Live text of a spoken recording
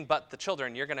but the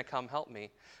children, you're going to come help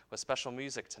me with special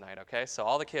music tonight, okay? So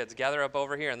all the kids, gather up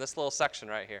over here in this little section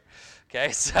right here,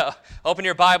 okay? So open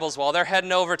your Bibles while they're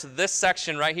heading over to this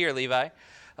section right here, Levi.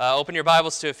 Open your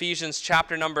Bibles to Ephesians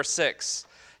chapter number 6.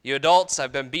 You adults,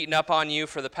 I've been beating up on you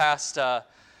for the past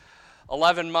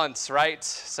 11 months, right?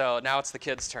 So now it's the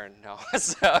kids' turn. No,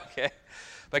 so, okay.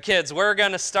 But kids, we're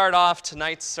going to start off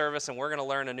tonight's service, and we're going to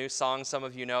learn a new song. Some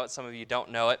of you know it, some of you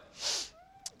don't know it.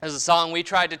 There's a song we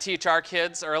tried to teach our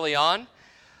kids early on,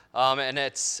 and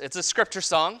it's a scripture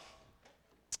song,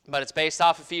 but it's based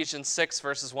off Ephesians 6,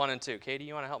 verses 1 and 2. Katie,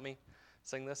 you want to help me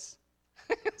sing this?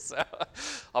 So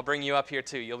I'll bring you up here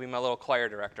too. You'll be my little choir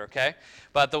director, okay?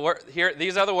 But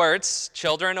these are the words.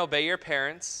 Children, obey your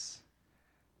parents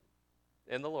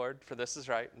in the Lord, for this is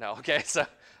right. No, okay, so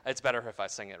it's better if I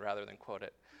sing it rather than quote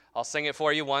it. I'll sing it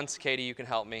for you once. Katie, you can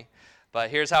help me. But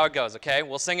here's how it goes, okay?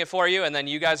 We'll sing it for you, and then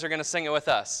you guys are going to sing it with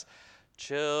us.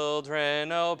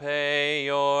 Children, obey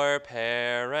your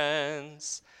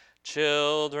parents.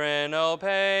 Children,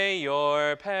 obey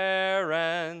your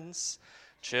parents.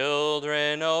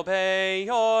 Children, obey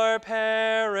your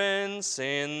parents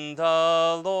in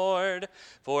the Lord,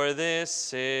 for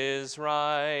this is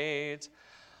right.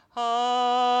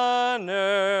 Honor,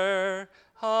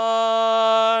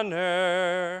 honor,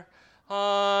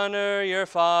 honor your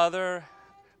father,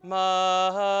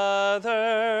 mother.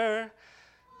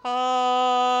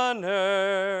 Honor,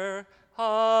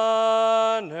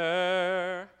 honor,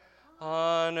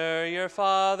 honor your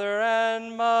father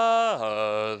and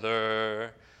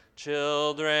mother.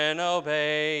 Children,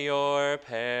 obey your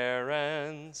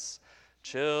parents.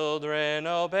 Children,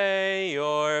 obey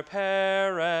your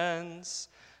parents.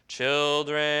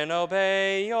 Children,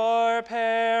 obey your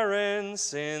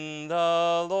parents in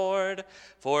the Lord,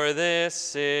 for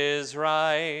this is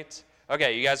right.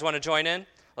 Okay, you guys want to join in?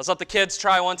 Let's let the kids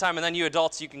try one time, and then you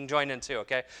adults, you can join in too,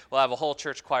 okay? We'll have a whole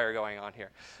church choir going on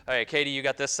here. All right, Katie, you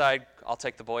got this side. I'll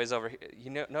take the boys over here.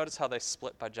 You notice how they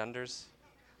split by genders?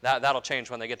 That'll change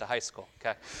when they get to high school,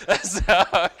 okay? So,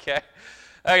 okay.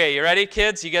 Okay, you ready,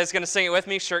 kids? You guys going to sing it with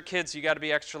me? Shirk kids, you got to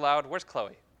be extra loud. Where's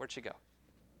Chloe? Where'd she go?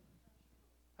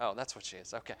 Oh, that's what she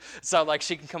is. Okay. So,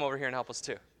 she can come over here and help us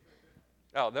too.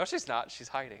 Oh, no, she's not. She's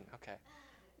hiding. Okay.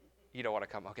 You don't want to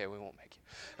come. Okay, we won't make you.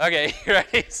 Okay, you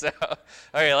ready? So,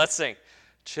 okay, let's sing.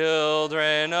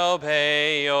 Children,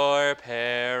 obey your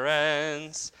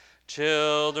parents.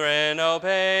 Children,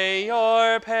 obey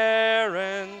your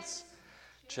parents.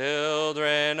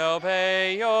 Children,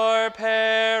 obey your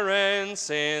parents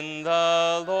in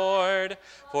the Lord,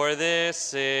 for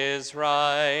this is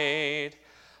right.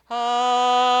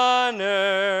 Honor,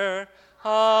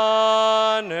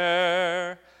 honor,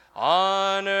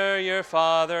 honor your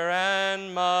father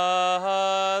and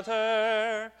mother.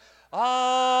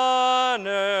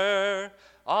 Honor,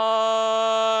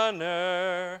 honor,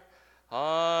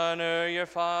 honor your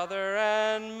father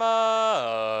and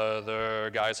mother.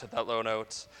 Guys, hit that low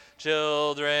note.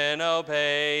 Children,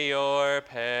 obey your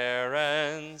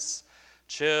parents.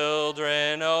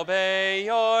 Children, obey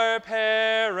your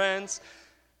parents.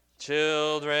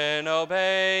 Children,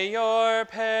 obey your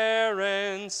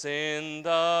parents in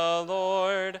the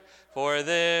Lord, for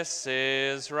this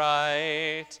is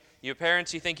right. You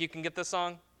parents, you think you can get this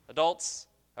song? Adults?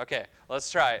 Okay, let's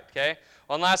try it, okay?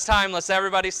 One last time, let's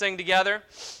everybody sing together.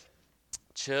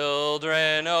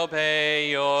 Children, obey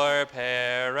your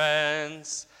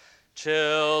parents.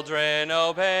 Children,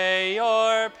 obey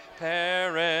your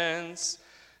parents.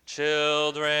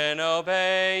 Children,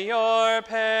 obey your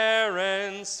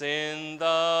parents in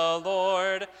the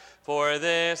Lord, for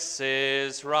this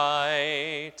is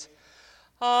right.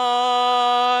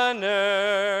 Honor,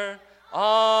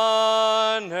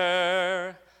 honor,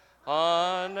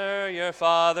 honor your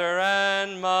father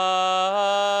and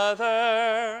mother.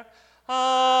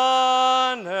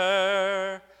 Honor,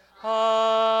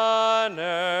 honor,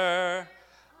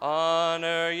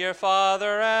 honor your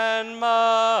father and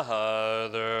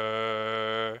mother.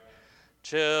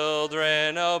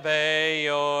 Children, obey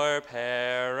your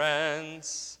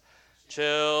parents.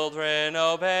 Children,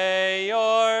 obey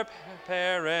your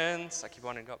parents. I keep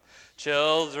wanting to go.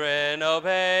 Children,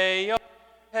 obey your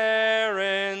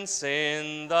parents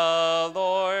in the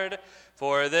Lord,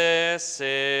 for this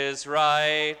is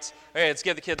right. Okay, let's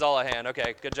give the kids all a hand.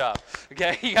 Okay, good job.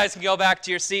 Okay, you guys can go back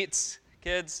to your seats,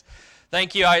 kids.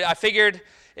 Thank you. I figured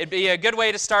it'd be a good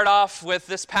way to start off with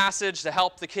this passage to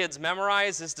help the kids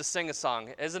memorize is to sing a song.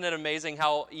 Isn't it amazing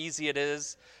how easy it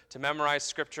is to memorize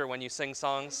scripture when you sing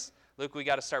songs? Luke, we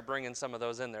got to start bringing some of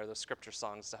those in there, those scripture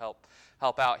songs to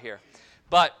help out here.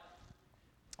 But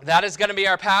that is going to be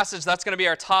our passage. That's going to be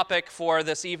our topic for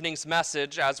this evening's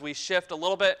message as we shift a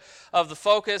little bit of the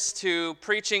focus to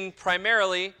preaching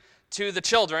primarily to the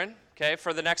children, okay,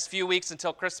 for the next few weeks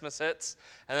until Christmas hits,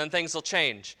 and then things will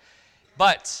change.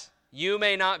 But you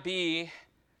may not be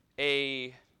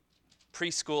a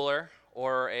preschooler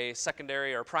or a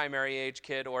secondary or primary age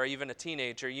kid or even a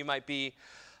teenager. You might be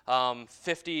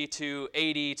 50 to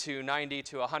 80 to 90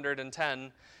 to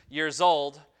 110 years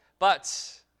old,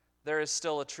 but there is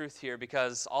still a truth here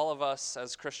because all of us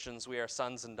as Christians, we are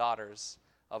sons and daughters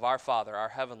of our Father, our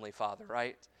Heavenly Father,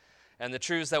 right? And the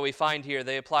truths that we find here,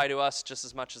 they apply to us just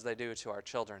as much as they do to our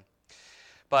children.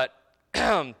 But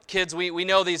kids, we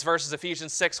know these verses,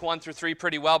 Ephesians 6, 1 through 3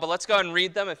 pretty well, but let's go ahead and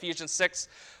read them. Ephesians 6,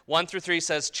 1 through 3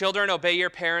 says, "Children, obey your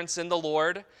parents in the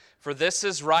Lord, for this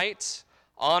is right.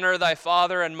 Honor thy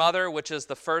father and mother, which is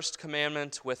the first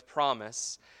commandment with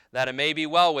promise, that it may be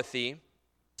well with thee,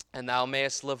 and thou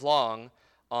mayest live long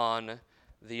on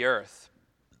the earth."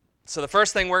 So the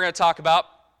first thing we're going to talk about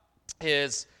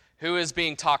is who is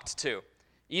being talked to.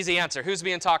 Easy answer. Who's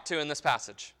being talked to in this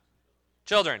passage?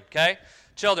 Children, okay?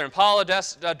 Children. Paul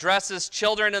addresses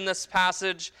children in this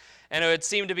passage, and it would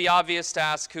seem to be obvious to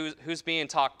ask who's being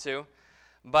talked to.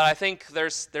 But I think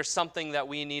there's something that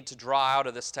we need to draw out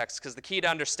of this text, because the key to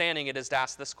understanding it is to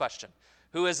ask this question.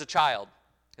 Who is a child?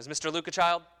 Is Mr. Luke a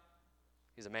child?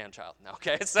 He's a man-child. No,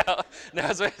 okay? So,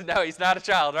 no, he's not a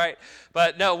child, right?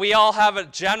 But no, we all have a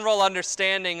general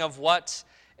understanding of what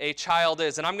a child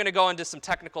is. And I'm going to go into some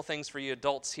technical things for you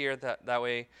adults here, that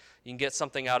way you can get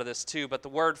something out of this too. But the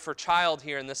word for child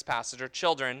here in this passage, or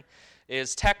children,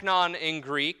 is teknon in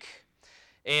Greek.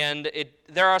 And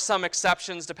there are some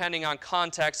exceptions depending on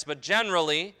context, but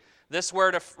generally, this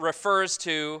word refers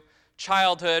to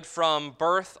childhood from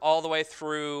birth all the way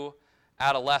through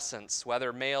adolescence,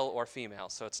 whether male or female.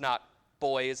 So it's not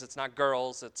boys, it's not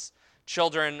girls, it's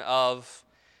children of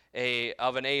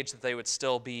an age that they would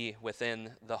still be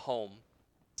within the home.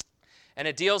 And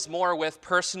it deals more with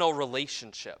personal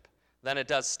relationship than it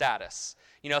does status.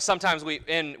 You know, sometimes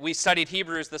we studied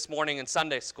Hebrews this morning in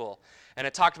Sunday school, and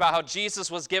it talked about how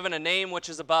Jesus was given a name which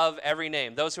is above every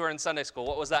name. Those who are in Sunday school,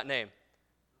 what was that name?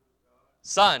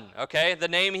 Son, okay? The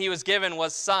name he was given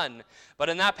was Son. But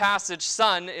in that passage,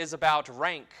 son is about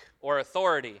rank or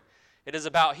authority. It is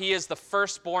about he is the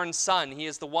firstborn son. He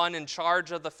is the one in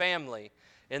charge of the family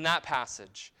in that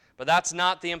passage. But that's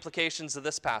not the implications of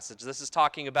this passage. This is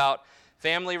talking about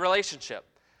family relationship.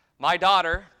 My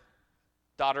daughters,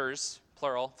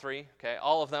 plural, 3, okay,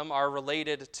 all of them are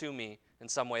related to me in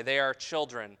some way. They are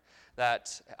children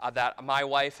that my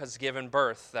wife has given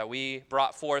birth, that we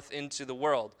brought forth into the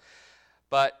world.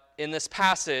 But in this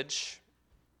passage,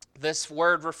 this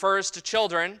word refers to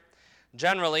children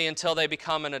generally until they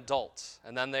become an adult,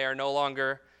 and then they are no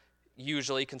longer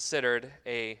usually considered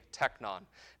a teknon.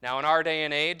 Now, in our day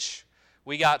and age,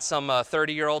 we got some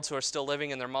 30-year-olds who are still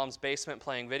living in their mom's basement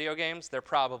playing video games. They're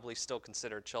probably still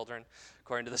considered children,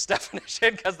 according to this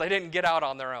definition, because they didn't get out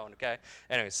on their own, okay?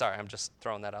 Anyway, sorry, I'm just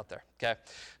throwing that out there, okay?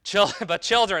 But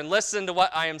children, listen to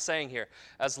what I am saying here.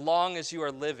 As long as you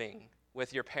are living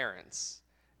with your parents,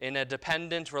 in a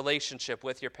dependent relationship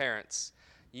with your parents,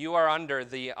 you are under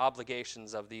the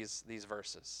obligations of these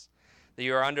verses. That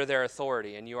you are under their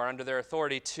authority, and you are under their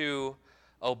authority to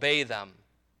obey them.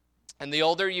 And the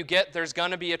older you get, there's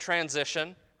going to be a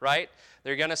transition, right?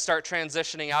 They're going to start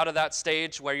transitioning out of that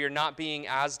stage where you're not being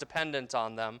as dependent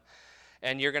on them,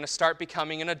 and you're going to start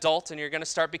becoming an adult, and you're going to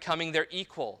start becoming their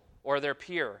equal or their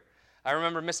peer. I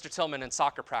remember Mr. Tillman in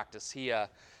soccer practice. I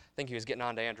think he was getting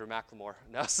on to Andrew McLemore.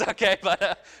 No, it's okay,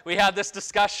 but we had this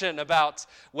discussion about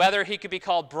whether he could be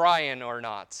called Brian or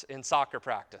not in soccer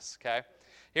practice, okay?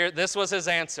 This was his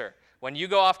answer. When you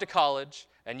go off to college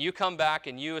and you come back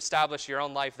and you establish your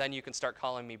own life, then you can start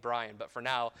calling me Brian. But for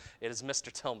now, it is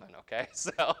Mr. Tillman, okay?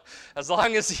 So as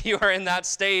long as you are in that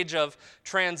stage of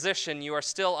transition, you are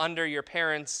still under your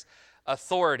parents'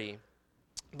 authority.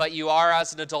 But you are,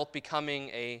 as an adult, becoming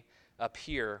a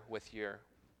peer with your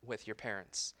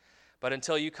parents. But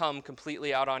until you come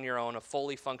completely out on your own, a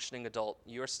fully functioning adult,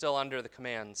 you are still under the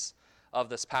commands of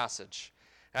this passage.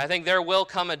 And I think there will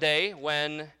come a day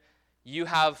when you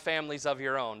have families of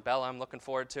your own. Bella, I'm looking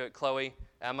forward to it. Chloe,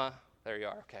 Emma, there you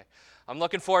are, okay. I'm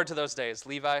looking forward to those days.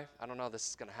 Levi, I don't know if this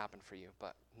is going to happen for you,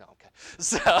 but no, okay.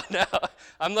 So, no,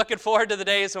 I'm looking forward to the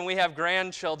days when we have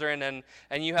grandchildren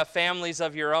and you have families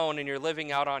of your own and you're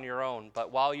living out on your own.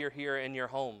 But while you're here in your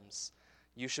homes,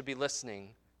 you should be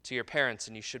listening to your parents,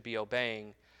 and you should be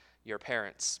obeying your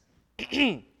parents.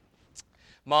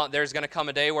 Mom, there's going to come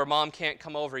a day where mom can't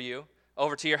come over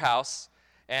to your house,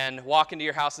 and walk into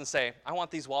your house and say, I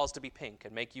want these walls to be pink,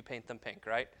 and make you paint them pink,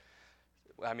 right?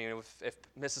 I mean, if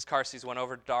Mrs. Carsey's went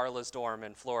over to Darla's dorm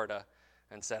in Florida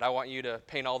and said, I want you to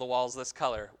paint all the walls this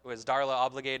color, was Darla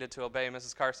obligated to obey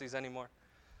Mrs. Carsey's anymore?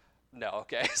 No,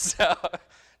 okay. So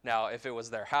now, if it was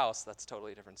their house, that's a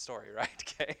totally different story, right?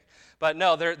 Okay. But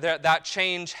no, that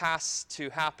change has to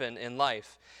happen in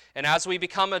life. And as we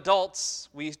become adults,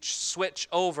 we switch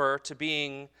over to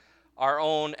being our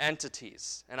own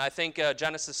entities. And I think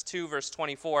Genesis 2, verse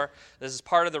 24, this is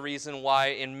part of the reason why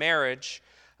in marriage,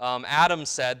 Adam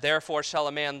said, therefore shall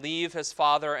a man leave his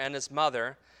father and his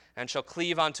mother, and shall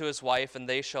cleave unto his wife, and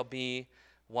they shall be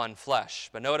one flesh.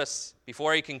 But notice,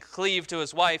 before he can cleave to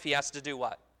his wife, he has to do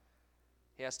what?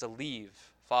 He has to leave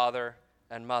father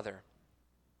and mother.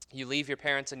 You leave your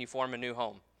parents and you form a new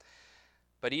home.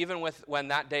 But even when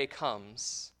that day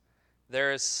comes,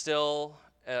 there is still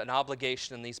an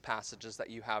obligation in these passages that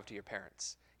you have to your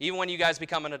parents. Even when you guys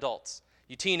become an adult,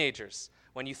 you teenagers,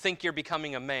 when you think you're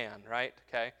becoming a man, right?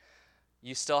 Okay?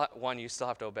 You still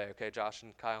have to obey, okay, Josh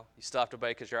and Kyle? You still have to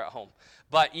obey because you're at home.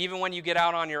 But even when you get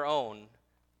out on your own,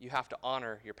 you have to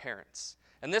honor your parents.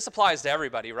 And this applies to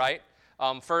everybody, right?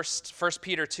 First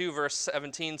Peter 2, verse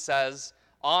 17 says,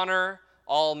 honor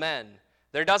all men.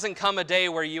 There doesn't come a day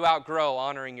where you outgrow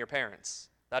honoring your parents.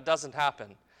 That doesn't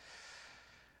happen.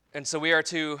 And so we are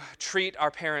to treat our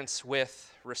parents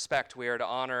with respect. We are to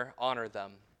honor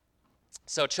them.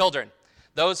 So children,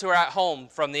 those who are at home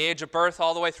from the age of birth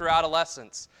all the way through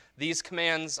adolescence, these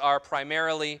commands are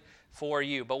primarily for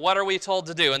you. But what are we told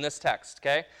to do in this text,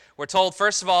 okay? We're told,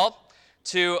 first of all,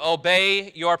 to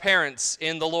obey your parents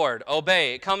in the Lord.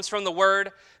 Obey. It comes from the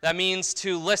word that means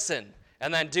to listen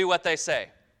and then do what they say,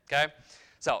 okay?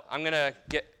 So I'm going to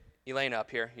get Elaine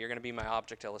up here. You're going to be my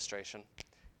object illustration,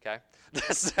 okay?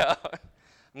 So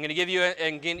I'm going to give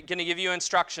you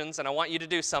instructions, and I want you to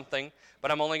do something,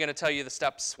 but I'm only going to tell you the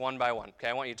steps one by one, okay?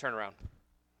 I want you to turn around,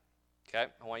 okay?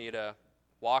 I want you to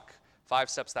walk 5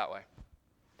 steps that way,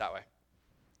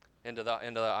 into the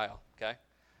aisle, okay?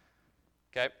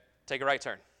 Okay, take a right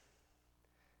turn.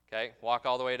 Okay, walk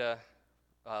all the way to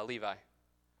Levi.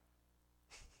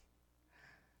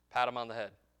 Pat him on the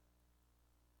head.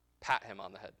 Pat him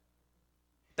on the head.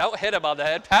 Don't hit him on the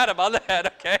head, pat him on the head,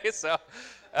 okay?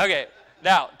 Okay,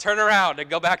 now turn around and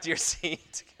go back to your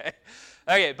seat, okay?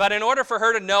 Okay, but in order for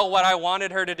her to know what I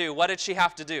wanted her to do, what did she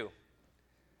have to do?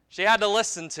 She had to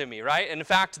listen to me, right? In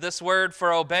fact, this word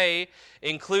for obey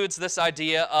includes this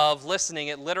idea of listening.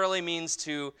 It literally means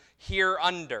to hear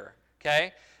under,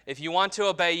 okay? If you want to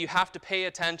obey, you have to pay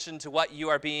attention to what you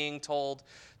are being told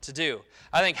to do.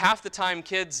 I think half the time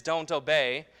kids don't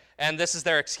obey, and this is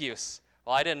their excuse.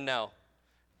 Well, I didn't know,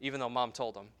 even though mom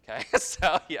told them, okay?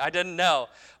 So I didn't know.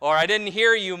 Or I didn't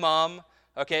hear you, mom.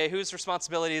 Okay, whose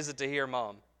responsibility is it to hear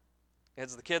mom?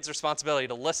 It's the kid's responsibility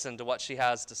to listen to what she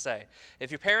has to say.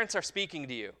 If your parents are speaking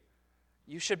to you,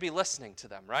 you should be listening to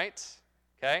them, right?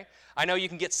 Okay? I know you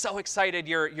can get so excited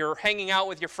you're hanging out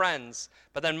with your friends,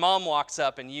 but then mom walks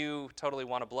up and you totally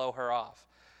want to blow her off.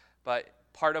 But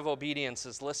part of obedience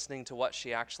is listening to what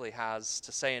she actually has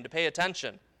to say and to pay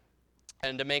attention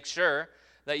and to make sure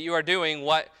that you are doing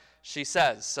what she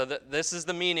says. So this is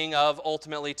the meaning of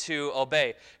ultimately to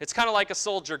obey. It's kind of like a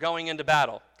soldier going into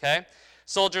battle, okay?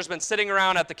 Soldier's been sitting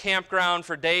around at the campground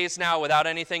for days now without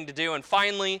anything to do, and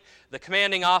finally the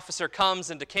commanding officer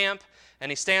comes into camp,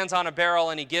 and he stands on a barrel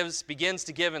and he begins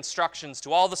to give instructions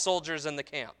to all the soldiers in the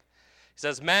camp. He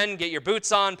says, men, get your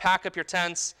boots on, pack up your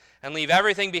tents, and leave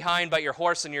everything behind but your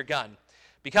horse and your gun,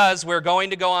 because we're going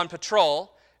to go on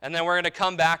patrol, and then we're going to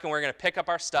come back and we're going to pick up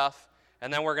our stuff,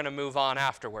 and then we're going to move on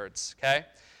afterwards, okay?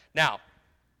 Now,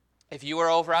 if you were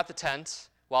over at the tent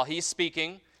while he's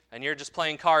speaking, and you're just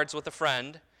playing cards with a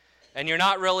friend, and you're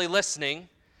not really listening,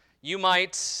 you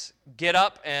might get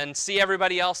up and see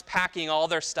everybody else packing all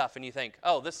their stuff, and you think,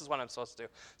 oh, this is what I'm supposed to do.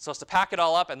 I'm supposed to pack it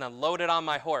all up and then load it on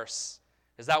my horse.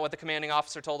 Is that what the commanding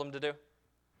officer told him to do?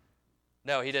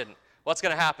 No, he didn't. What's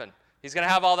going to happen? He's going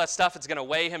to have all that stuff. It's going to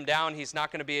weigh him down. He's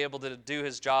not going to be able to do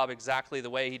his job exactly the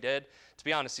way he did. To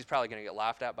be honest, he's probably going to get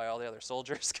laughed at by all the other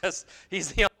soldiers because he's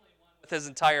the only one with his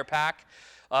entire pack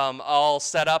all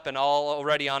set up and all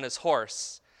already on his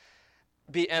horse.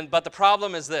 But the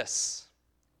problem is this.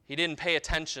 He didn't pay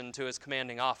attention to his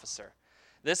commanding officer.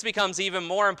 This becomes even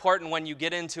more important when you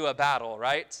get into a battle,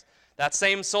 right? That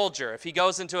same soldier, if he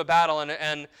goes into a battle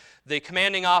and the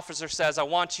commanding officer says, I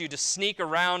want you to sneak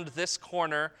around this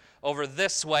corner over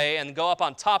this way and go up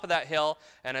on top of that hill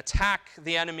and attack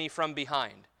the enemy from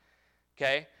behind.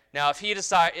 Okay? Now,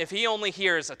 if he only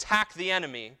hears attack the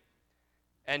enemy,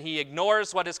 and he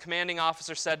ignores what his commanding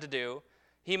officer said to do,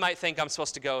 he might think I'm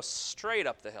supposed to go straight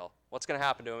up the hill. What's going to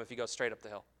happen to him if he goes straight up the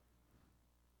hill?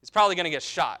 He's probably going to get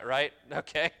shot, right?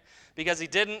 Okay? Because he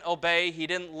didn't obey, he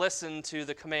didn't listen to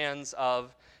the commands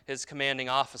of his commanding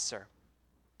officer.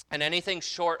 And anything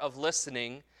short of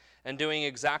listening and doing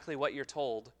exactly what you're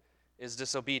told is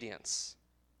disobedience.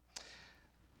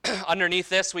 Underneath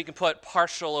this, we can put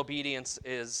partial obedience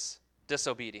is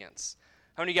disobedience.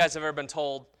 How many of you guys have ever been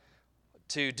told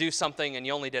to do something and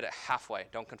you only did it halfway?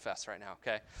 Don't confess right now,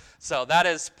 okay? So that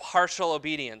is partial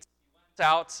obedience. You went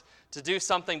out to do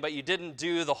something, but you didn't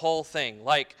do the whole thing.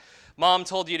 Like mom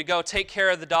told you to go take care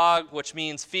of the dog, which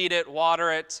means feed it,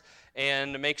 water it,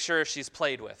 and make sure she's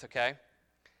played with, okay?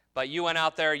 But you went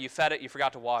out there, you fed it, you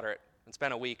forgot to water it. It's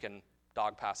been a week and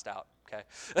dog passed out, okay?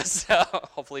 So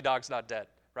hopefully dog's not dead.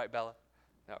 Right, Bella?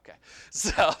 Okay.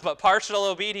 So, but partial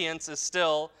obedience is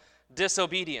still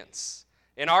disobedience.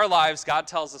 In our lives, God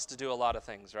tells us to do a lot of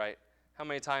things, right? How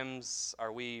many times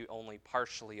are we only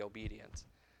partially obedient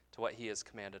to what he has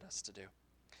commanded us to do?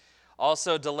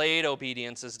 Also, delayed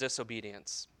obedience is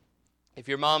disobedience. If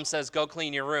your mom says, go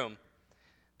clean your room,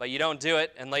 but you don't do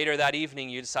it, and later that evening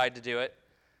you decide to do it,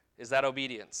 is that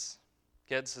obedience?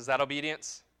 Kids, is that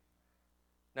obedience?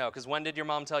 No, because when did your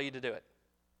mom tell you to do it?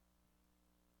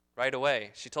 Right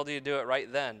away. She told you to do it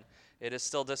right then. It is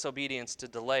still disobedience to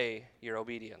delay your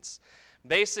obedience.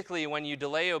 Basically, when you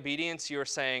delay obedience, you're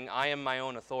saying, I am my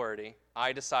own authority.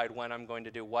 I decide when I'm going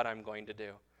to do what I'm going to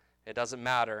do. It doesn't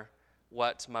matter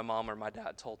what my mom or my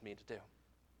dad told me to do.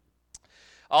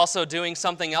 Also, doing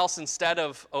something else instead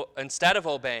of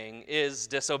obeying is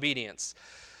disobedience.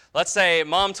 Let's say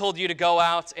mom told you to go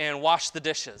out and wash the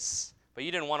dishes, but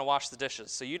you didn't want to wash the dishes,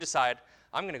 so you decide,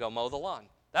 I'm going to go mow the lawn.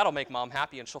 That'll make mom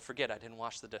happy, and she'll forget I didn't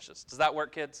wash the dishes. Does that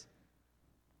work, kids?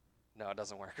 No, it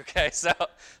doesn't work, okay? So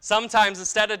sometimes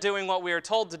instead of doing what we are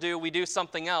told to do, we do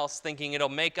something else, thinking it'll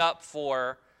make up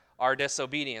for our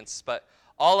disobedience. But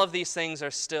all of these things are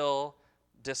still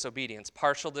disobedience.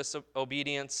 Partial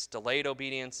disobedience, delayed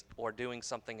obedience, or doing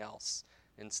something else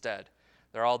instead.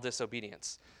 They're all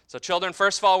disobedience. So children,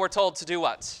 first of all, we're told to do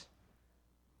what?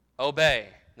 Obey.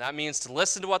 That means to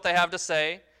listen to what they have to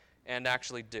say and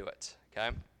actually do it. Okay?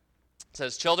 It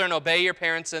says, children, obey your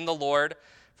parents in the Lord,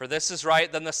 for this is right.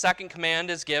 Then the second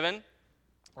command is given,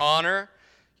 honor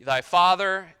thy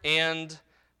father and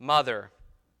mother,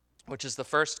 which is the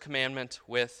first commandment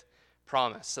with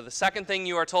promise. So the second thing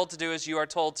you are told to do is you are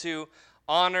told to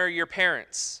honor your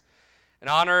parents. And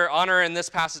honor in this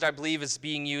passage, I believe, is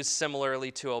being used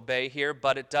similarly to obey here,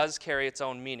 but it does carry its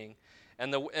own meaning.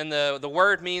 And the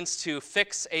word means to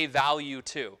fix a value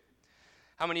to.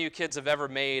 How many of you kids have ever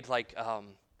made like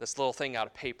this little thing out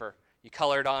of paper? You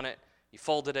colored on it, you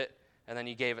folded it, and then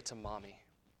you gave it to mommy,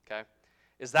 okay?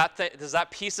 Does that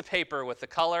piece of paper with the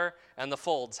color and the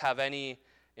folds have any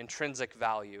intrinsic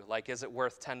value? Like, is it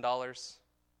worth $10?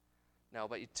 No,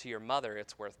 but to your mother,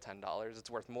 it's worth $10.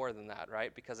 It's worth more than that,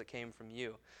 right? Because it came from you.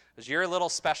 It was your little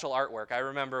special artwork. I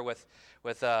remember with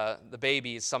the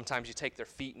babies, sometimes you take their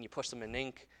feet and you push them in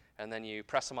ink, and then you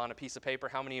press them on a piece of paper.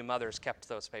 How many of you mothers kept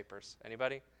those papers?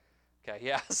 Anybody? Okay,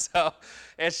 yeah, so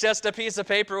it's just a piece of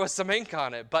paper with some ink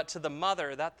on it. But to the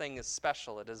mother, that thing is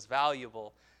special. It is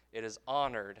valuable. It is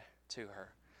honored to her.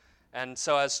 And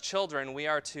so as children, we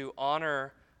are to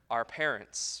honor our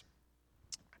parents.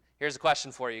 Here's a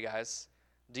question for you guys.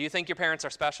 Do you think your parents are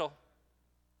special?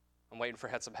 I'm waiting for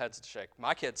some heads to shake.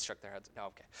 My kids shook their heads. No,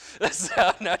 okay.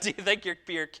 So, no, do you think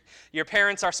your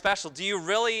parents are special? Do you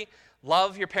really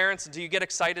love your parents? Do you get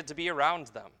excited to be around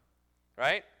them?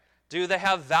 Right? Do they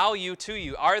have value to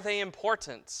you? Are they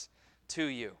important to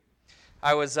you?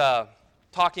 I was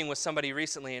talking with somebody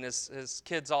recently, and his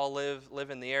kids all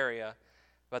live in the area,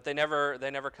 but they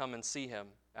never come and see him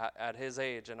at his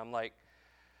age. And I'm like,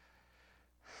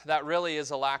 that really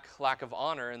is a lack of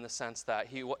honor in the sense that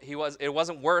it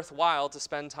wasn't worthwhile to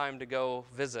spend time to go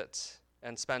visit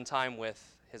and spend time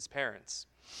with his parents,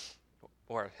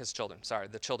 or his children,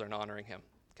 the children honoring him,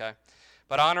 okay?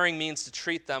 But honoring means to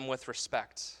treat them with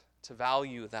respect, to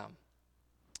value them.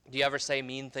 Do you ever say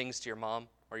mean things to your mom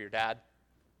or your dad?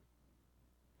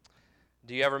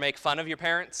 Do you ever make fun of your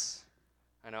parents?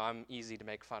 I know I'm easy to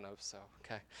make fun of, so,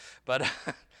 okay. But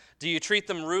do you treat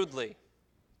them rudely?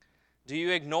 Do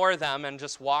you ignore them and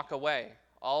just walk away?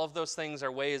 All of those things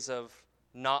are ways of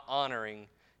not honoring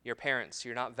your parents.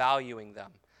 You're not valuing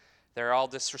them. They're all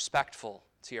disrespectful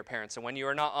to your parents. And when you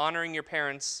are not honoring your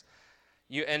parents,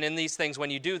 and in these things, when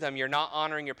you do them, you're not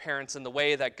honoring your parents in the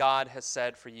way that God has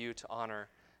said for you to honor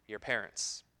your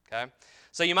parents. Okay?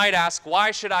 So you might ask,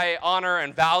 why should I honor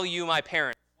and value my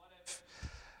parents?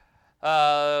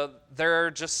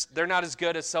 They're not as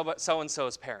good as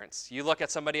so-and-so's parents. You look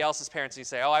at somebody else's parents and you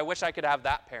say, oh, I wish I could have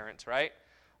that parent, right?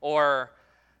 Or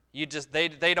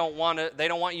They don't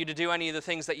want you to do any of the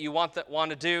things that you want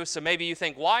to do. So maybe you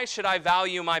think, why should I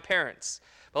value my parents?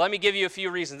 But let me give you a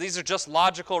few reasons. These are just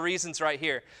logical reasons right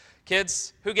here.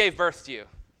 Kids, who gave birth to you?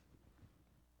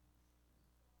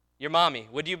 Your mommy.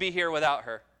 Would you be here without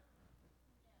her?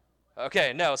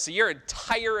 Okay, no. So your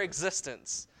entire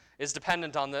existence is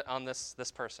dependent on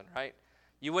this person, right?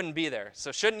 You wouldn't be there.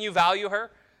 So shouldn't you value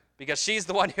her? Because she's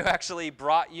the one who actually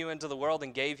brought you into the world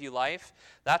and gave you life.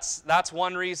 That's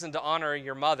one reason to honor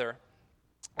your mother.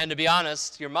 And to be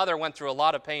honest, your mother went through a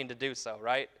lot of pain to do so,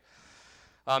 right?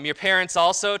 Your parents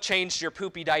also changed your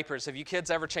poopy diapers. Have you kids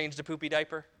ever changed a poopy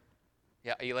diaper?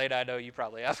 Yeah, Elena, I know you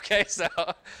probably have. Okay, so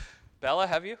Bella,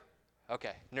 have you?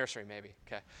 Okay, nursery maybe.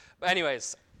 Okay. But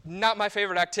anyways, not my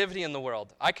favorite activity in the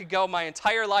world. I could go my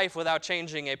entire life without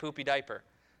changing a poopy diaper.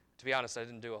 To be honest, I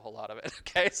didn't do a whole lot of it.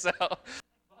 Okay, so.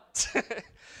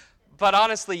 But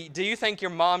honestly, do you think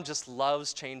your mom just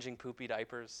loves changing poopy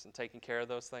diapers and taking care of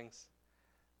those things?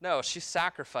 No, she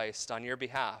sacrificed on your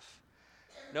behalf.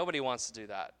 Nobody wants to do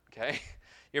that, okay?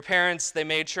 Your parents, they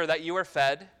made sure that you were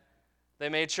fed. They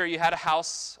made sure you had a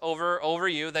house over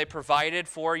you. They provided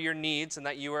for your needs and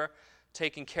that you were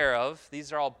taken care of.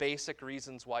 These are all basic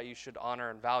reasons why you should honor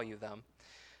and value them.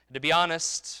 And to be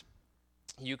honest,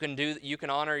 you can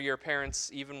honor your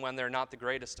parents even when they're not the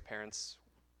greatest of parents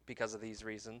because of these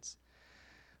reasons.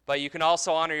 But you can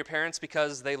also honor your parents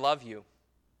because they love you,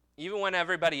 even when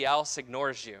everybody else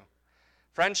ignores you.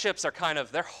 Friendships are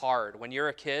they're hard. When you're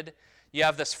a kid, you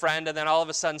have this friend, and then all of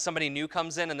a sudden somebody new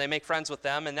comes in, and they make friends with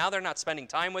them, and now they're not spending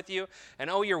time with you, and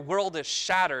your world is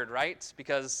shattered, right?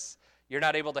 Because you're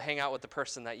not able to hang out with the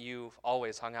person that you've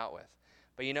always hung out with.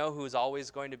 But you know who's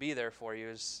always going to be there for you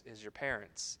is your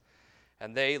parents.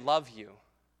 And they love you.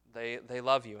 They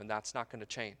love you, and that's not going to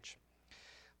change.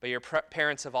 But your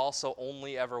parents have also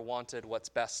only ever wanted what's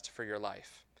best for your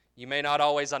life. You may not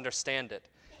always understand it.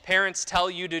 Parents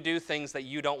tell you to do things that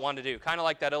you don't want to do. Kind of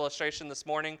like that illustration this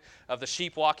morning of the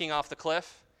sheep walking off the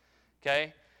cliff.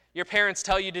 Okay? Your parents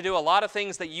tell you to do a lot of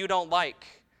things that you don't like.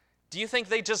 Do you think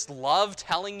they just love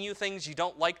telling you things you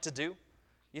don't like to do?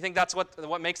 You think that's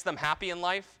what makes them happy in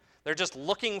life? They're just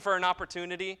looking for an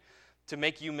opportunity to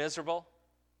make you miserable?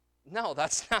 No,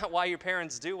 that's not why your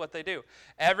parents do what they do.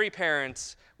 Every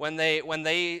parent, when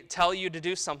they tell you to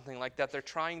do something like that, they're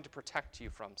trying to protect you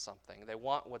from something. They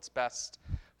want what's best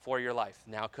for your life.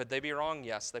 Now, could they be wrong?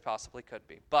 Yes, they possibly could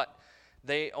be. But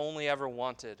they only ever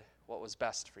wanted what was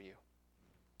best for you.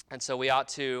 And so we ought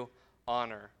to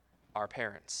honor our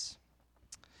parents.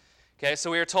 Okay,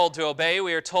 so we are told to obey,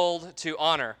 we are told to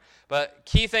honor. But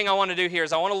key thing I want to do here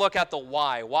is I want to look at the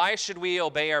why. Why should we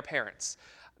obey our parents?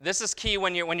 This is key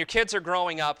when your kids are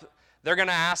growing up. They're going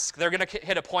to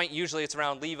hit a point, usually it's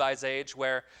around Levi's age,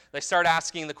 where they start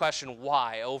asking the question,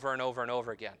 why, over and over and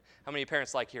over again. How many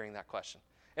parents like hearing that question?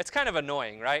 It's kind of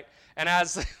annoying, right? And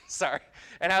as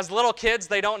little kids,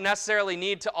 they don't necessarily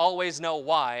need to always know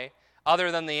why,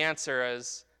 other than the answer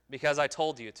is, because I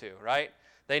told you to, right?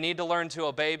 They need to learn to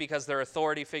obey because their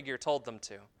authority figure told them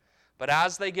to. But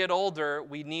as they get older,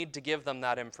 we need to give them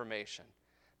that information,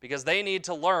 because they need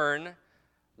to learn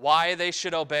why they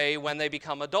should obey when they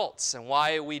become adults and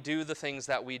why we do the things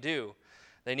that we do.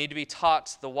 They need to be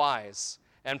taught the whys.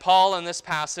 And Paul, in this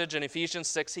passage in Ephesians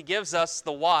 6, he gives us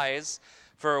the whys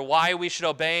for why we should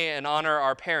obey and honor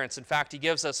our parents. In fact, he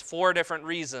gives us 4 different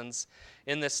reasons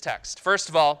in this text. First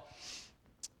of all,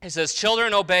 he says,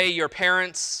 children, obey your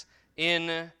parents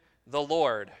in the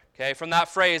Lord. Okay, from that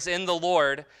phrase, in the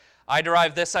Lord, I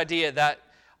derive this idea that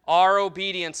our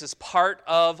obedience is part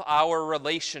of our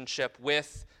relationship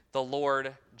with the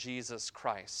Lord Jesus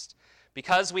Christ.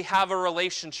 Because we have a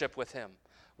relationship with him,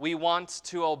 we want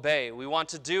to obey. We want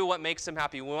to do what makes him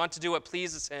happy. We want to do what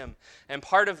pleases him. And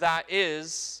part of that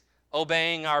is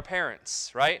obeying our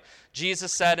parents, right?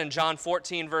 Jesus said in John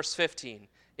 14, verse 15,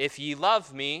 if ye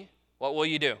love me, what will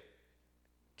you do?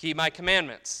 Keep my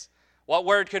commandments. What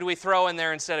word could we throw in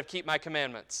there instead of keep my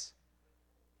commandments?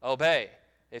 Obey.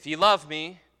 If ye love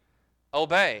me,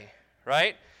 obey,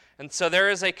 right? And so there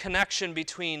is a connection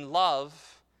between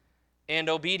love and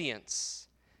obedience.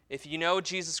 If you know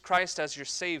Jesus Christ as your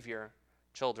Savior,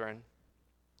 children,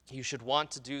 you should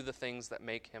want to do the things that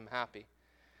make him happy.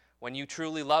 When you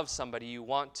truly love somebody, you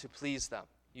want to please them.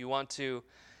 You want to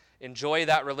enjoy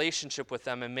that relationship with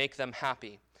them and make them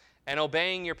happy. And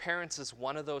obeying your parents is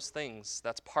one of those things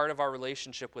that's part of our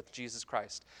relationship with Jesus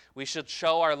Christ. We should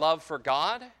show our love for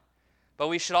God, but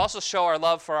we should also show our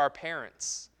love for our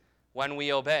parents when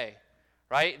we obey,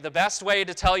 right? The best way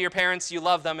to tell your parents you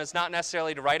love them is not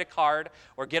necessarily to write a card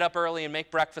or get up early and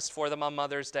make breakfast for them on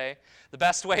Mother's Day. The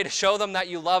best way to show them that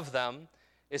you love them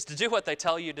is to do what they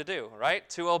tell you to do, right?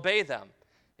 To obey them.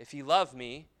 If you love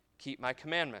me, keep my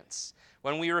commandments.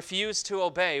 When we refuse to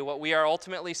obey, what we are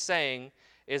ultimately saying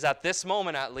is, at this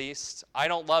moment at least, I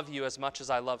don't love you as much as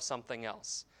I love something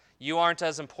else. You aren't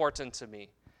as important to me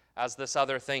as this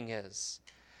other thing is.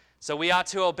 So we ought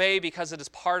to obey because it is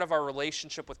part of our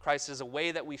relationship with Christ. It is a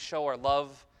way that we show our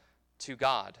love to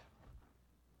God.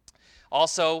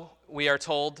 Also, we are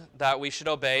told that we should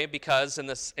obey because in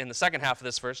the second half of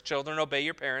this verse, children, obey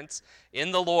your parents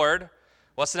in the Lord.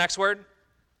 What's the next word?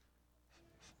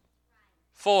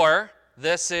 For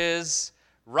this is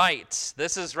right.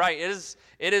 This is right.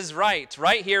 It is right.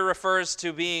 Right here refers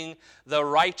to being the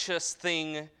righteous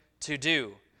thing to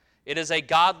do. It is a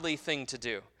godly thing to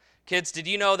do. Kids, did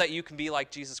you know that you can be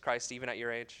like Jesus Christ even at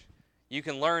your age? You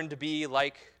can learn to be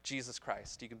like Jesus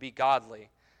Christ. You can be godly,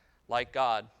 like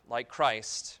God, like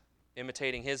Christ,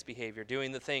 imitating his behavior,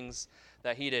 doing the things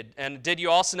that he did. And did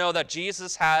you also know that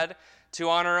Jesus had to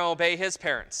honor and obey his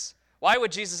parents? Why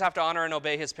would Jesus have to honor and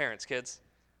obey his parents, kids?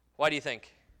 Why do you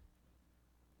think?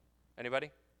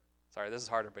 Anybody? Sorry, this is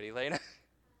harder, but Elena.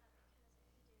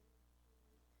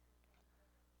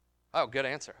 Oh, good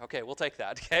answer. Okay, we'll take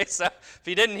that. Okay, so if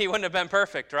he didn't, he wouldn't have been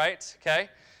perfect, right? Okay.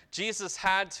 Jesus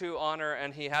had to honor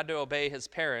and he had to obey his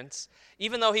parents,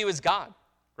 even though he was God,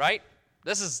 right?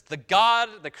 This is the God,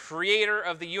 the creator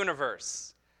of the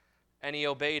universe, and he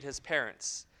obeyed his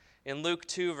parents. In Luke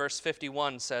 2, verse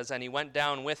 51 says, and he went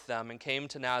down with them and came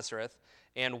to Nazareth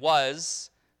and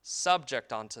was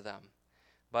subject unto them.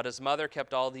 But his mother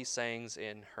kept all these sayings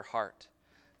in her heart.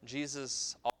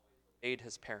 Jesus obeyed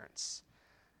his parents,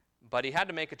 but he had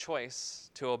to make a choice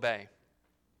to obey.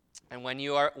 And when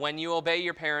you obey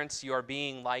your parents, you are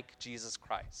being like Jesus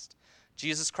Christ.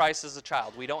 Jesus Christ is a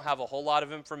child. We don't have a whole lot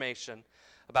of information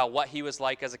about what he was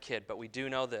like as a kid, but we do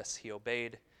know this. He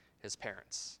obeyed his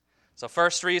parents. So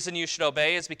first reason you should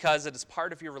obey is because it is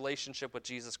part of your relationship with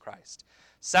Jesus Christ.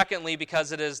 Secondly,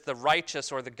 because it is the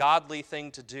righteous or the godly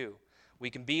thing to do. We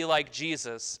can be like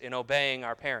Jesus in obeying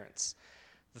our parents.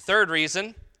 The third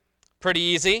reason, pretty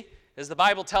easy, is the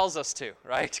Bible tells us to,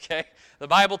 right? Okay, the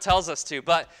Bible tells us to.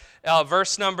 But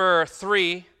verse number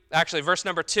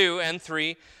 2 and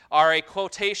 3 are a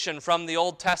quotation from the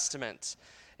Old Testament.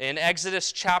 In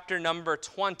Exodus chapter number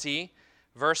 20,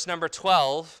 verse number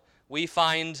 12, we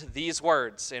find these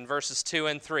words in verses 2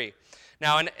 and 3.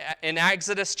 Now, in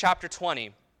Exodus chapter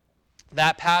 20,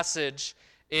 that passage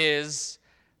is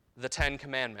the Ten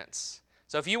Commandments.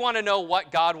 So if you want to know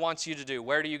what God wants you to do,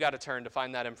 where do you got to turn to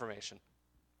find that information?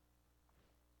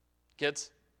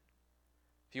 Kids?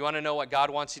 If you want to know what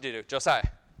God wants you to do, Josiah.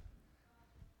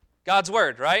 God's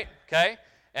Word, right? Okay?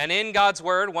 And in God's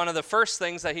Word, one of the first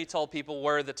things that he told people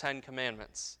were the Ten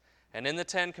Commandments. And in the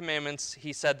Ten Commandments,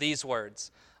 he said these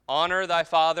words, honor thy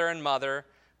father and mother,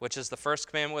 which is the first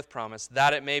commandment with promise,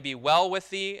 that it may be well with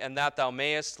thee and that thou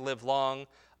mayest live long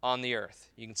on the earth.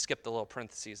 You can skip the little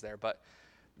parentheses there, but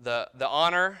the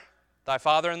honor thy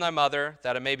father and thy mother,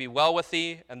 that it may be well with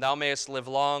thee and thou mayest live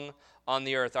long on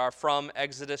the earth, are from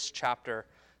Exodus chapter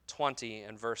 20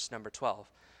 and verse number 12.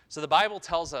 So the Bible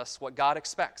tells us what God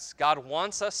expects. God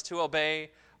wants us to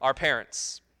obey our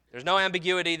parents. There's no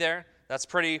ambiguity there. That's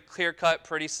pretty clear-cut,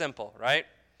 pretty simple, right?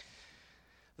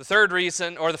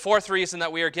 The fourth reason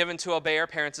that we are given to obey our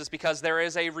parents is because there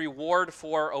is a reward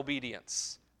for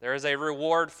obedience. There is a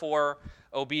reward for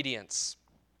obedience.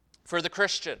 For the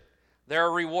Christian, there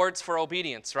are rewards for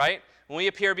obedience, right? When we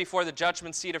appear before the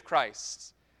judgment seat of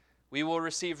Christ, we will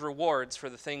receive rewards for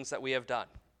the things that we have done,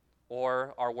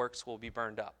 or our works will be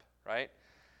burned up, right?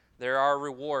 There are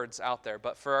rewards out there,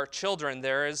 but for our children,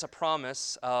 there is a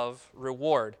promise of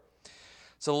reward.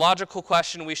 So the logical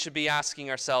question we should be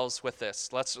asking ourselves with this,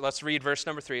 let's read verse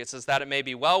number 3. It says, that it may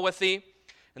be well with thee,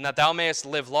 and that thou mayest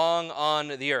live long on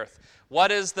the earth.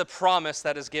 What is the promise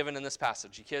that is given in this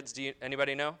passage? You kids,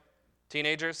 anybody know?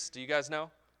 Teenagers, do you guys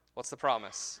know? What's the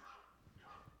promise?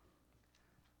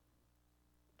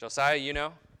 Josiah, you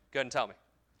know? Go ahead and tell me.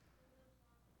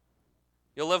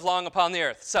 You'll live long upon the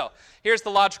earth. So, here's the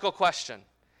logical question.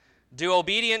 Do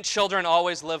obedient children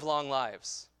always live long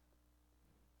lives?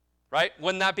 Right?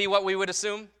 Wouldn't that be what we would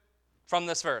assume from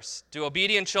this verse? Do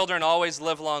obedient children always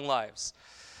live long lives?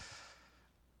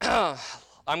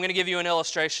 I'm going to give you an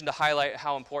illustration to highlight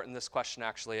how important this question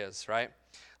actually is, right?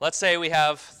 Let's say we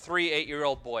have 3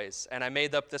 8-year-old boys, and I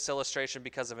made up this illustration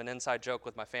because of an inside joke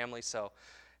with my family, so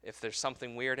if there's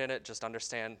something weird in it, just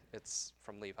understand it's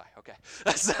from Levi, okay?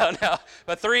 So no,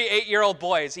 but 3 8-year-old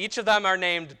boys, each of them are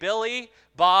named Billy,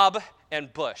 Bob,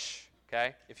 and Bush,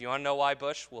 okay? If you want to know why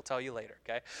Bush, we'll tell you later,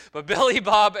 okay? But Billy,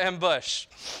 Bob, and Bush.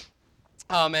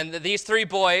 And these 3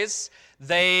 boys,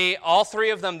 all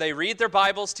three of them, they read their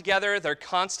Bibles together, they're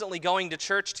constantly going to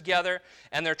church together,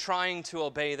 and they're trying to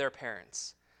obey their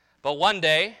parents. But one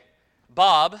day,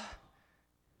 Bob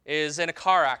is in a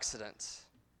car accident,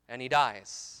 and he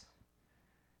dies.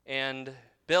 And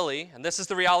Billy, and this is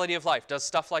the reality of life, does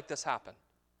stuff like this happen?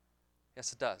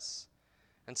 Yes, it does.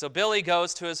 And so Billy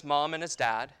goes to his mom and his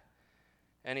dad,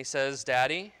 and he says,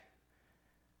 Daddy,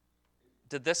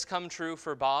 did this come true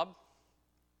for Bob?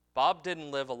 Bob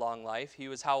didn't live a long life. He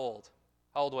was how old?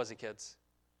 How old was he, kids?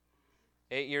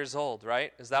 8 years old,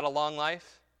 right? Is that a long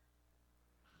life?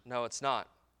 No, it's not.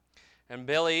 And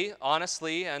Billy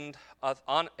honestly and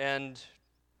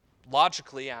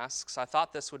logically asks, I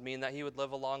thought this would mean that he would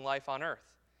live a long life on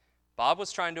earth. Bob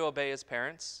was trying to obey his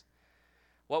parents.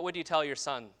 What would you tell your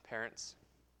son, parents,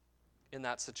 in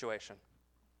that situation?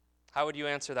 How would you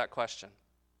answer that question?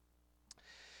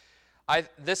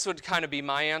 This would kind of be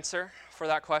my answer for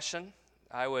that question.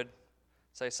 I would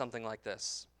say something like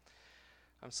this.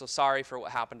 I'm so sorry for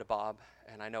what happened to Bob,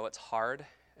 and I know it's hard,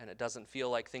 and it doesn't feel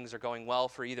like things are going well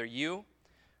for either you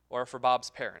or for Bob's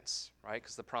parents, right?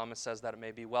 Because the promise says that it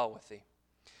may be well with thee.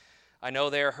 I know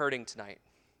they are hurting tonight,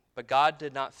 but God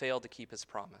did not fail to keep his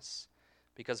promise.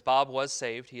 Because Bob was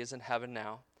saved, he is in heaven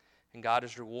now, and God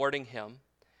is rewarding him.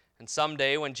 And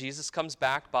someday when Jesus comes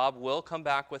back, Bob will come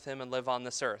back with him and live on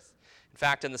this earth. In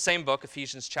fact, in the same book,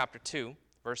 Ephesians chapter 2,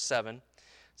 verse 7,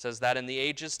 says that in the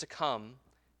ages to come,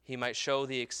 he might show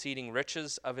the exceeding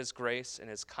riches of his grace and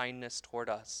his kindness toward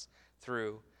us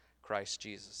through Christ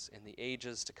Jesus. In the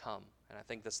ages to come. And I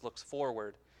think this looks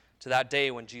forward to that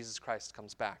day when Jesus Christ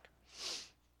comes back.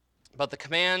 But the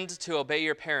command to obey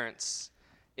your parents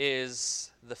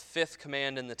is the fifth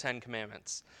command in the Ten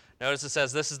Commandments. Notice it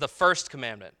says this is the first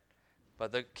commandment.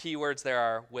 But the key words there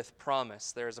are with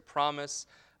promise. There is a promise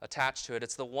attached to it.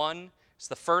 It's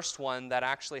the first one that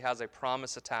actually has a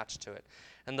promise attached to it.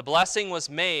 And the blessing was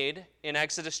made in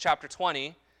Exodus chapter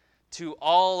 20 to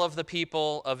all of the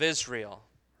people of Israel,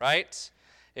 right?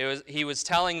 He was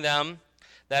telling them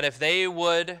that if they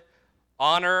would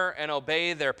honor and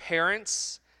obey their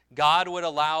parents, God would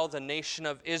allow the nation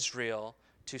of Israel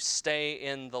to stay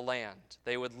in the land.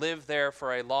 They would live there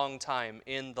for a long time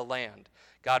in the land.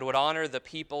 God would honor the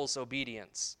people's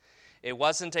obedience. It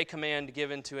wasn't a command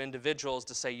given to individuals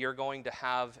to say, you're going to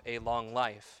have a long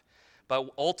life. But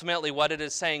ultimately what it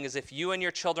is saying is if you and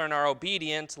your children are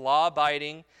obedient,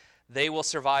 law-abiding, they will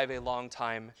survive a long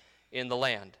time in the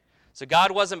land. So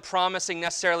God wasn't promising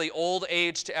necessarily old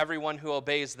age to everyone who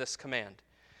obeys this command.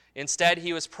 Instead,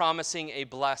 he was promising a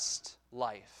blessed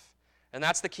life. And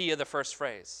that's the key of the first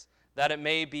phrase, that it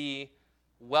may be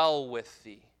well with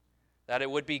thee, that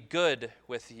it would be good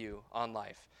with you on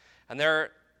life. And there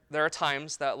are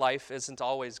times that life isn't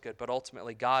always good, but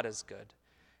ultimately God is good,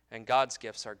 and God's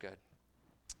gifts are good.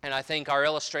 And I think our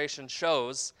illustration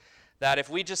shows that if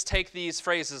we just take these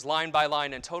phrases line by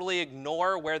line and totally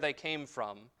ignore where they came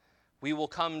from, we will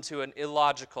come to an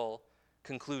illogical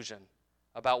conclusion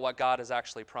about what God is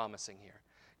actually promising here.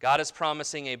 God is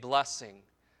promising a blessing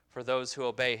for those who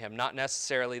obey him, not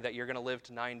necessarily that you're going to live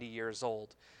to 90 years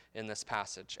old in this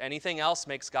passage. Anything else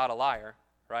makes God a liar,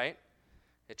 right?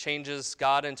 It changes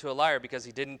God into a liar because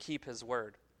he didn't keep his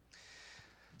word.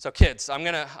 So kids, I'm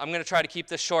gonna try to keep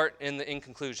this short in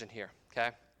conclusion here, okay?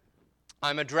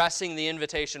 I'm addressing the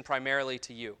invitation primarily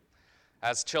to you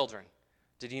as children.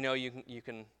 Did you know you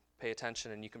can pay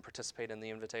attention and you can participate in the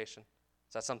invitation?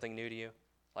 Is that something new to you?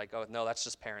 Like, oh, no, that's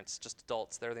just parents, just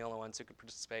adults. They're the only ones who can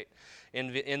participate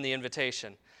in the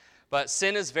invitation. But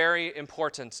sin is very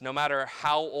important no matter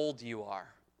how old you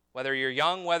are, whether you're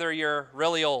young, whether you're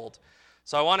really old.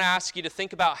 So I want to ask you to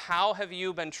think about how have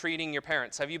you been treating your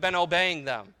parents? Have you been obeying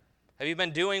them? Have you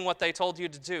been doing what they told you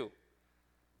to do?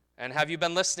 And have you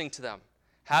been listening to them?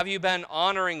 Have you been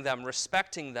honoring them,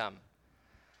 respecting them?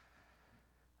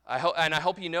 I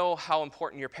hope you know how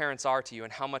important your parents are to you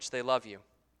and how much they love you.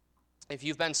 If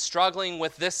you've been struggling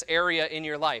with this area in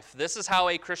your life, this is how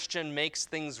a Christian makes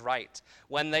things right.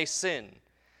 When they sin,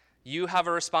 you have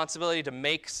a responsibility to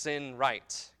make sin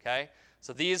right, okay?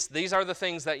 So these are the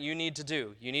things that you need to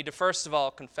do. You need to, first of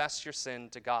all, confess your sin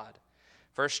to God.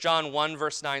 1 John 1,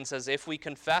 verse 9 says, if we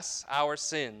confess our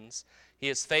sins, he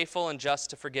is faithful and just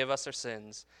to forgive us our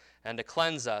sins and to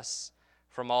cleanse us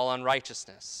from all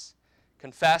unrighteousness.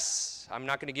 Confess, I'm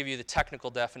not going to give you the technical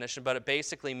definition, but it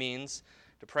basically means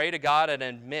to pray to God and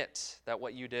admit that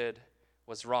what you did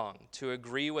was wrong. To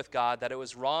agree with God that it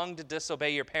was wrong to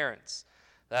disobey your parents.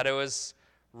 That it was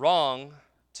wrong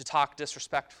to talk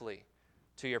disrespectfully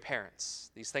to your parents.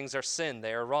 These things are sin.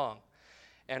 They are wrong.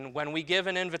 And when we give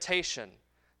an invitation,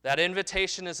 that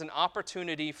invitation is an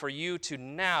opportunity for you to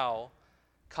now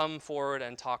come forward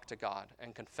and talk to God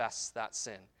and confess that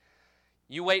sin.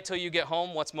 You wait till you get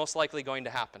home, what's most likely going to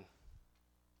happen?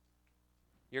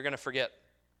 You're going to forget.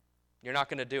 You're not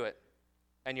going to do it.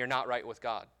 And you're not right with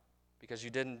God because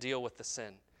you didn't deal with the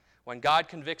sin. When God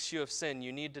convicts you of sin,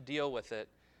 you need to deal with it,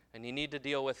 and you need to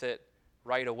deal with it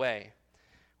right away.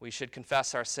 We should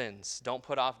confess our sins. Don't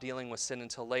put off dealing with sin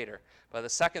until later. But the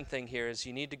second thing here is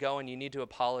you need to go and you need to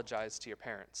apologize to your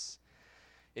parents.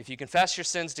 If you confess your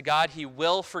sins to God, He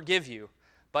will forgive you,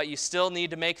 but you still need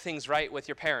to make things right with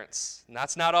your parents. And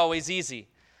that's not always easy.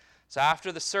 So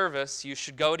after the service, you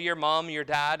should go to your mom, your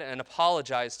dad, and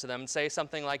apologize to them and say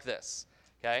something like this,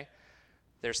 okay?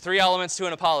 There's 3 elements to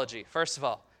an apology. First of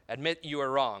all, admit you were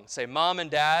wrong. Say, Mom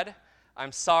and Dad,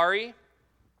 I'm sorry,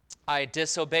 I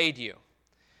disobeyed you.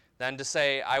 Then to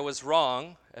say, I was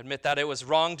wrong, admit that it was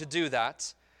wrong to do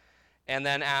that, and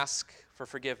then ask for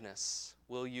forgiveness.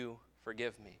 Will you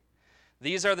forgive me?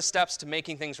 These are the steps to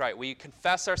making things right. We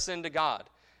confess our sin to God,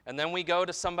 and then we go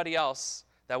to somebody else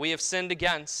that we have sinned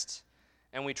against,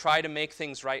 and we try to make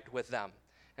things right with them.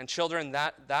 And children,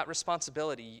 that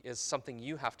responsibility is something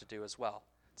you have to do as well.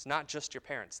 It's not just your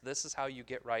parents. This is how you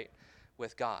get right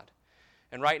with God.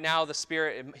 And right now, the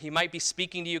Spirit, He might be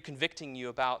speaking to you, convicting you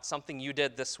about something you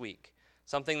did this week,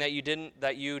 something that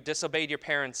you disobeyed your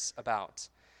parents about.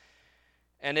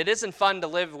 And it isn't fun to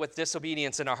live with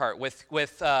disobedience in our heart, with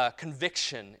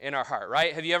conviction in our heart,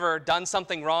 right? Have you ever done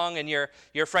something wrong and you're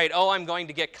afraid, oh, I'm going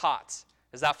to get caught?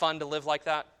 Is that fun to live like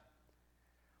that?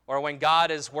 Or when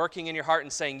God is working in your heart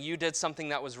and saying, you did something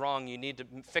that was wrong, you need to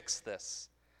fix this.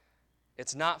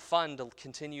 It's not fun to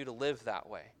continue to live that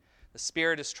way. The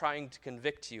Spirit is trying to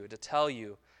convict you, to tell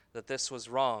you that this was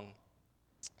wrong.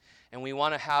 And we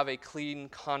want to have a clean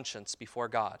conscience before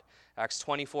God. Acts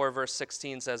 24, verse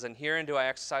 16 says, and herein do I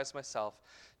exercise myself,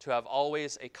 to have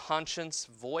always a conscience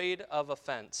void of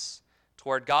offense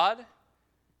toward God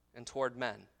and toward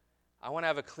men. I want to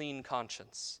have a clean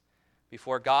conscience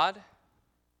before God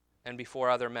and before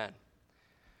other men.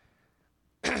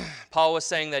 Paul was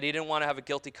saying that he didn't want to have a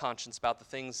guilty conscience about the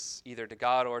things either to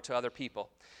God or to other people.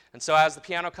 And so as the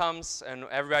piano comes and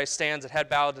everybody stands at head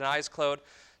bowed and eyes closed,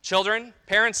 children,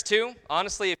 parents too,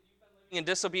 honestly, if you've been living in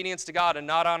disobedience to God and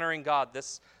not honoring God,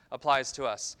 this applies to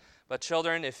us. But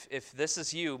children, if this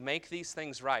is you, make these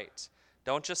things right.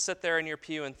 Don't just sit there in your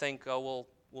pew and think, oh,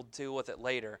 we'll deal with it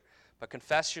later. But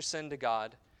confess your sin to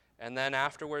God, and then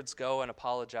afterwards go and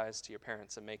apologize to your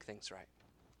parents and make things right.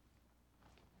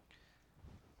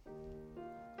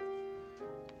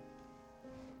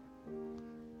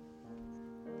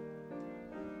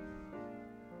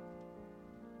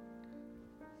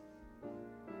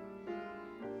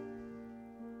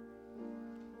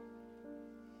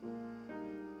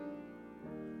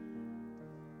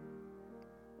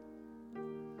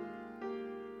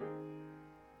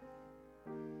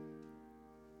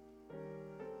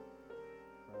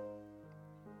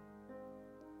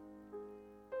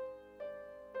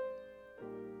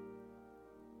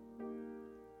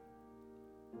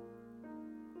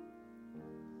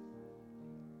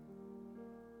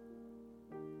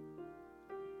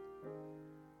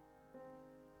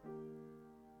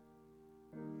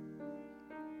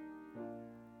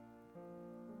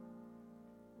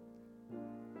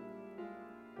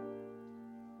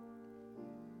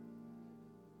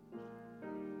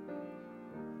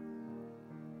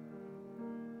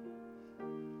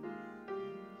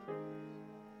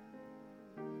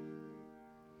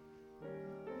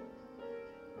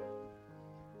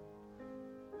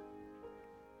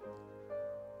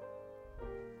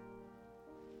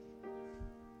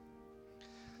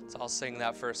 So I'll sing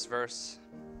that first verse.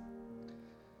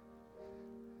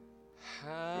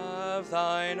 Have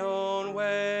thine own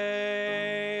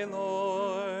way,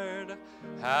 Lord,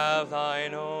 have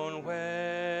thine own way.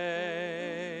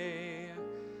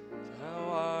 Thou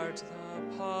art the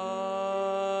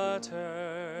potter,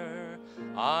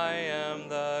 I am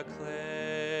the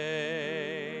clay.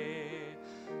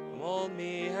 Mold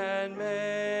me and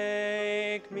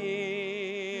make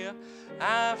me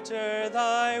after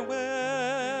thy will.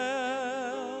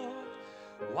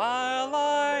 While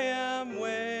I am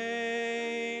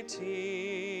waiting,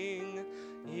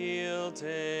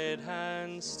 yielded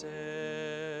and still.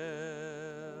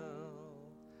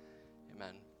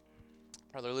 Amen.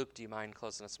 Brother Luke, do you mind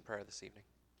closing us in prayer this evening?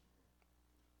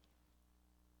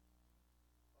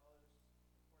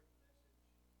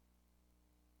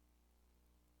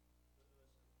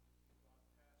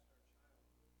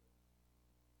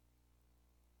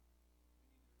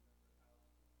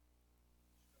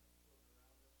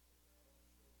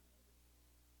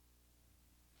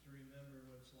 Remember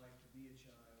what it's like to be a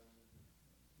child and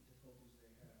the difficulties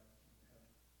they have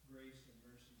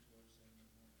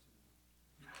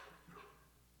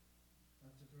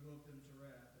provoke them to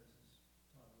wrath, as is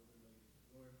taught a little bit later.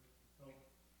 Lord, help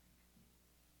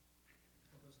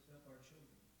us to help our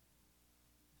children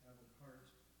have a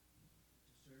heart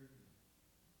to serve you.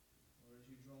 Lord, as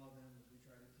you draw them, as we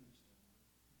try to teach them,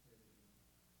 pray that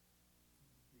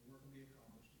your work will be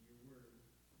accomplished and your word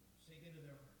sink into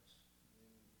their hearts. And they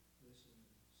will listen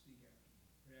and seek after you.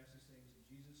 We ask these things in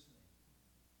Jesus' name.